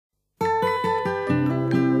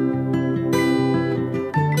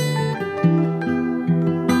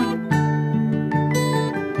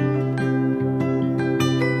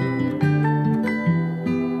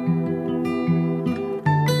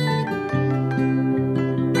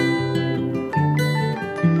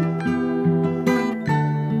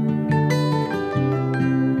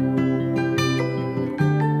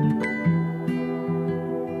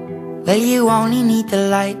Well, you only need the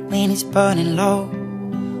light when it's burning low.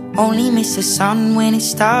 Only miss the sun when it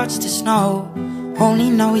starts to snow. Only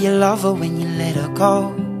know you love her when you let her go.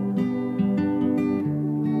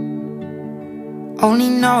 Only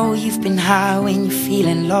know you've been high when you're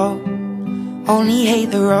feeling low. Only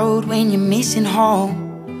hate the road when you're missing home.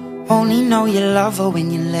 Only know you love her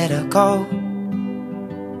when you let her go.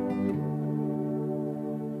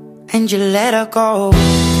 And you let her go.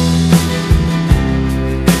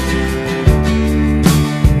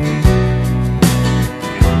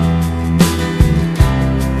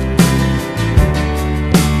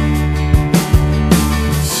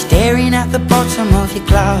 Staring at the bottom of your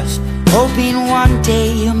glass, hoping one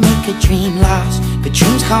day you'll make a dream last. But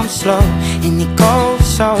dreams come slow and they go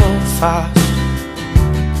so fast.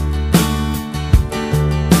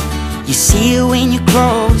 You see it when you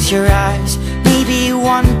close your eyes. Maybe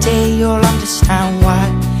one day you'll understand why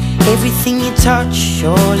everything you touch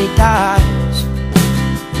surely dies.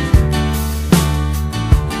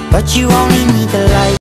 But you only need the light